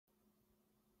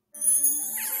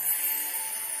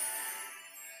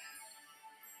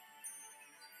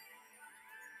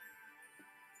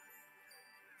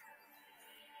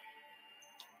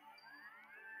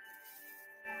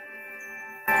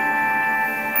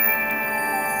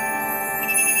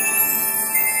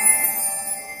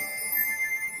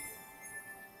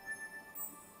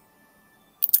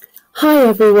Hi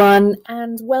everyone,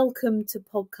 and welcome to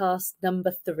podcast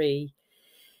number 3.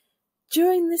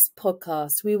 During this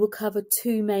podcast, we will cover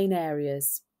 2 main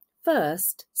areas.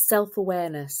 First,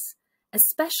 self-awareness,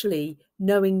 especially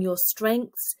knowing your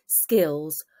strengths,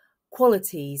 skills,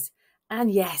 qualities,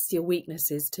 and yes, your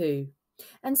weaknesses too.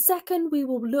 And second, we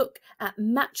will look at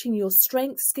matching your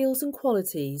strengths, skills, and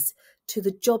qualities to the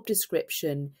job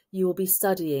description you will be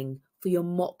studying for your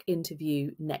mock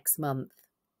interview next month.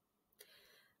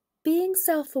 Being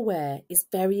self-aware is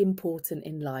very important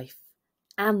in life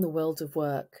and the world of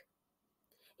work.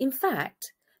 In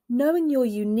fact, knowing your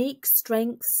unique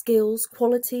strengths, skills,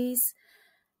 qualities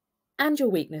and your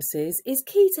weaknesses is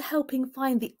key to helping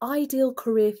find the ideal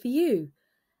career for you,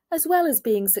 as well as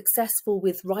being successful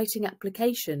with writing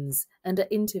applications and an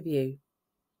interview.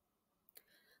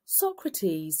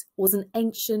 Socrates was an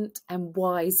ancient and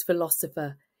wise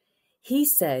philosopher. He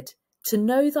said, "To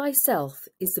know thyself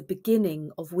is the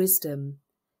beginning of wisdom."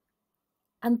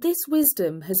 And this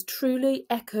wisdom has truly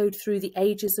echoed through the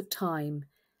ages of time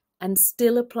and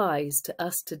still applies to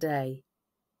us today.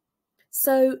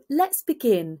 So let's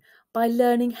begin by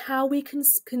learning how we can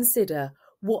consider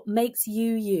what makes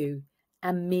you you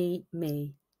and me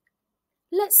me.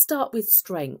 Let's start with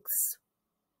strengths.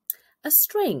 A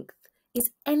strength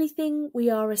is anything we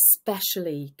are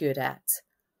especially good at.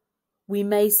 We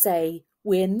may say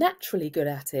we're naturally good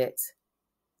at it.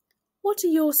 What are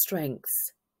your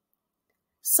strengths?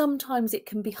 Sometimes it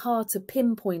can be hard to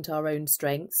pinpoint our own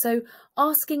strengths, so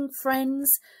asking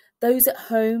friends, those at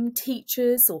home,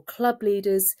 teachers or club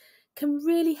leaders can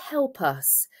really help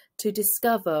us to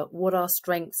discover what our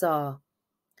strengths are.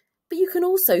 But you can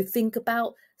also think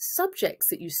about subjects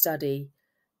that you study,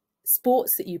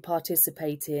 sports that you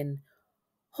participate in,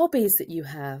 hobbies that you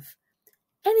have,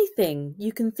 anything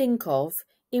you can think of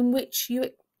in which you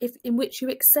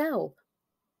excel.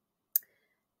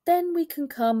 Then we can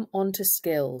come on to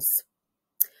skills.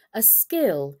 A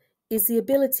skill is the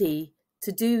ability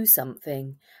to do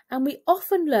something, and we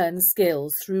often learn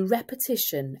skills through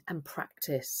repetition and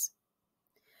practice.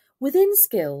 Within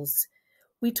skills,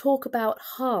 we talk about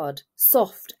hard,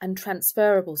 soft, and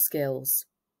transferable skills.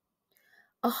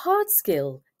 A hard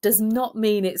skill does not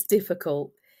mean it's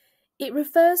difficult. It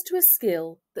refers to a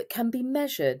skill that can be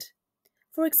measured,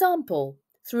 for example,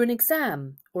 through an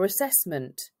exam or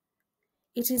assessment.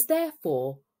 It is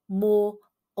therefore more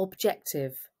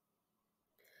objective.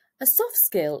 A soft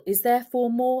skill is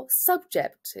therefore more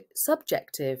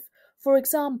subjective, for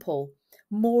example,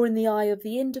 more in the eye of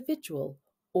the individual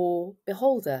or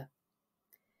beholder.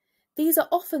 These are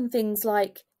often things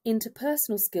like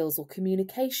interpersonal skills or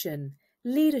communication,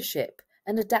 leadership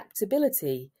and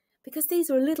adaptability, because these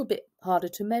are a little bit harder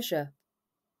to measure.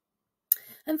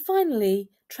 And finally,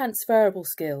 transferable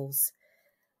skills.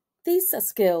 These are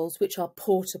skills which are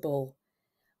portable.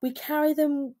 We carry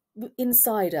them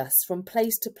inside us from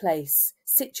place to place,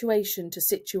 situation to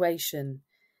situation.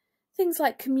 Things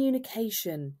like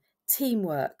communication,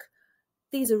 teamwork.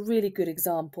 These are really good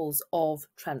examples of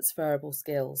transferable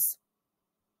skills.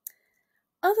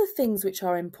 Other things which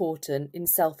are important in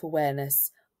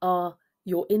self-awareness are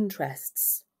your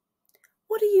interests.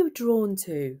 What are you drawn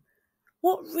to?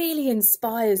 What really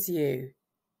inspires you?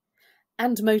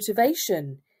 And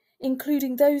motivation,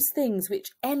 including those things which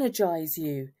energize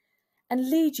you and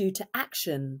lead you to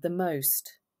action the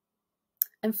most.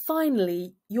 And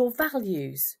finally, your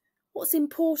values, what's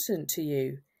important to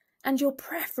you, and your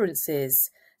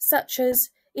preferences, such as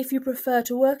if you prefer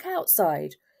to work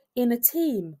outside, in a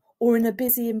team, or in a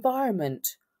busy environment,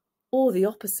 or the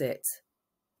opposite.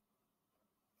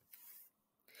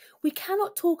 We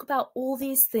cannot talk about all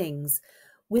these things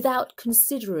without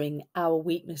considering our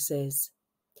weaknesses.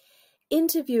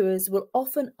 Interviewers will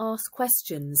often ask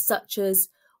questions such as,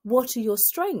 what are your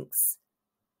strengths?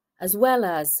 As well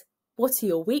as, what are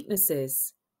your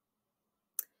weaknesses?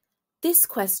 This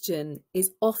question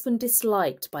is often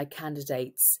disliked by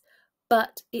candidates,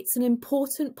 but it's an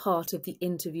important part of the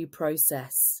interview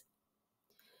process.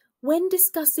 When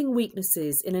discussing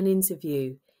weaknesses in an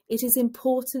interview, it is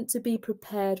important to be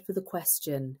prepared for the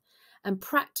question and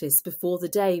practice before the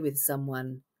day with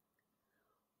someone.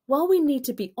 While we need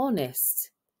to be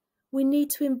honest, we need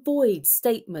to avoid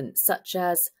statements such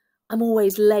as, "I'm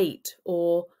always late,"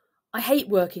 or "I hate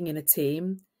working in a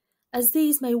team," as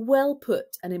these may well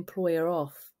put an employer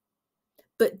off.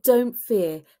 But don't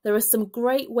fear, there are some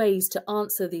great ways to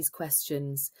answer these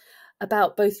questions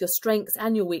about both your strengths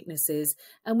and your weaknesses,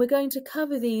 and we're going to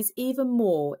cover these even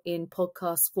more in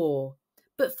podcast 4.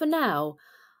 But for now,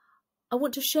 I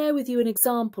want to share with you an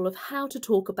example of how to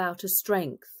talk about a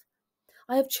strength.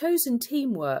 I have chosen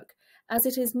teamwork as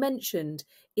it is mentioned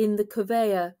in the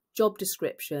Courveya job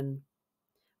description.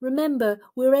 Remember,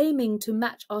 we're aiming to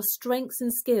match our strengths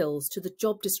and skills to the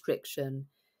job description.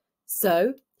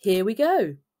 So here we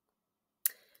go.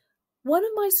 One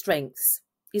of my strengths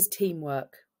is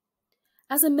teamwork.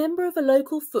 As a member of a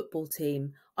local football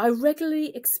team, I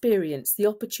regularly experience the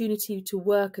opportunity to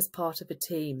work as part of a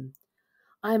team.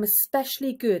 I am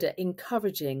especially good at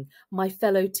encouraging my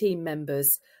fellow team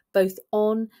members, both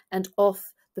on and off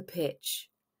the pitch.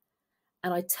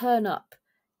 And I turn up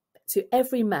to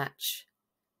every match.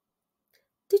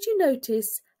 Did you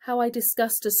notice how I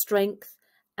discussed a strength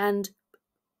and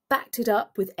backed it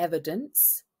up with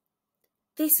evidence?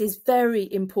 This is very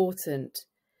important.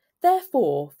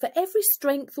 Therefore, for every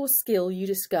strength or skill you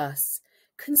discuss,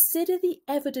 consider the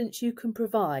evidence you can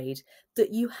provide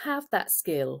that you have that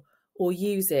skill or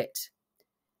use it.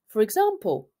 For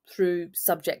example, through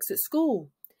subjects at school,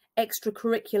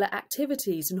 extracurricular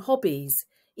activities and hobbies,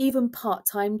 even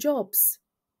part-time jobs.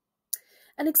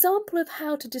 An example of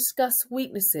how to discuss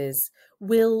weaknesses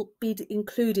will be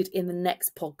included in the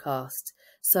next podcast,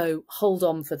 so hold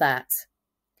on for that.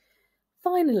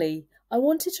 Finally, I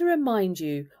wanted to remind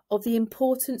you of the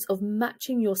importance of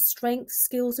matching your strengths,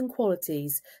 skills and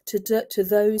qualities to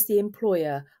those the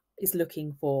employer is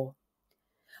looking for.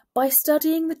 By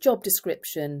studying the job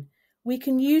description, we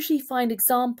can usually find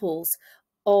examples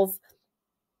of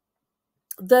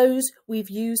those we've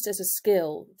used as a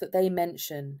skill that they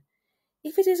mention.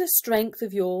 If it is a strength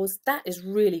of yours, that is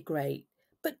really great,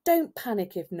 but don't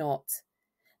panic if not.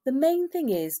 The main thing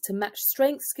is to match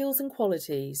strengths, skills and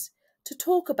qualities, to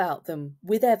talk about them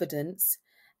with evidence,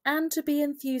 and to be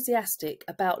enthusiastic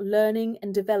about learning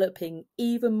and developing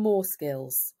even more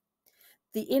skills.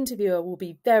 The interviewer will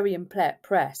be very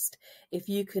impressed if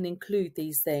you can include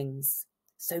these things.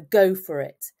 So go for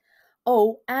it.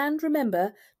 Oh, and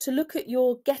remember to look at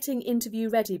your Getting Interview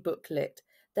Ready booklet.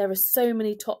 There are so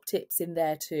many top tips in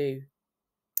there too.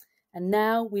 And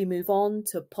now we move on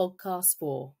to podcast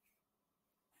 4.